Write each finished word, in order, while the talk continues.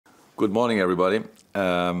Good morning, everybody.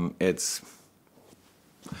 It's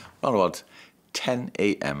around about 10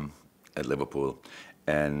 a.m. at Liverpool,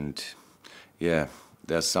 and yeah,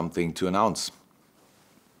 there's something to announce.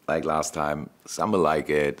 Like last time, some will like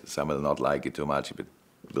it, some will not like it too much. If it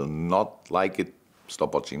will not like it,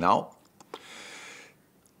 stop watching now.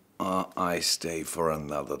 I stay for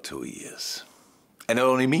another 2 years. And not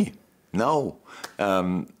only me, no.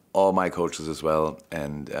 All my coaches as well,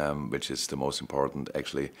 and which is the most important,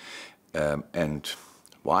 actually. And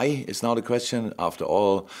why is now the question. After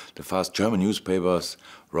all, the fast German newspapers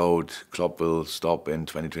wrote Klopp will stop in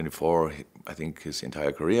 2024, I think his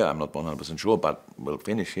entire career. I'm not 100% sure, but we'll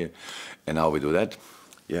finish here. And now we do that.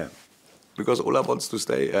 Yeah, because Ola wants to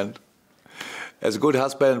stay. And as a good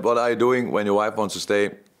husband, what are you doing when your wife wants to stay?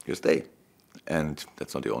 You stay. And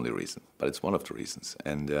that's not the only reason, but it's one of the reasons.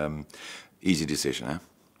 And easy decision, huh?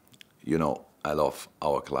 You know, I love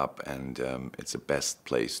our club, and it's the best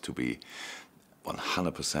place to be,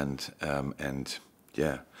 100%. And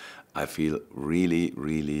yeah, I feel really,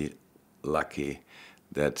 really lucky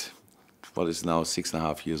that what is now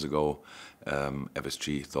 6.5 years ago,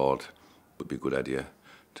 FSG thought it would be a good idea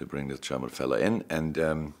to bring this German fella in.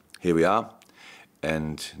 And here we are.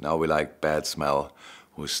 And now we like bad smell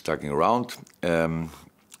who's sticking around and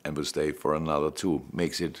will stay for another 2.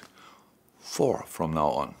 Makes it 4 from now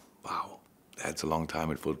on. Wow, that's a long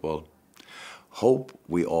time in football. Hope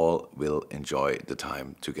we all will enjoy the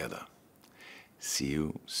time together. See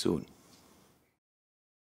you soon.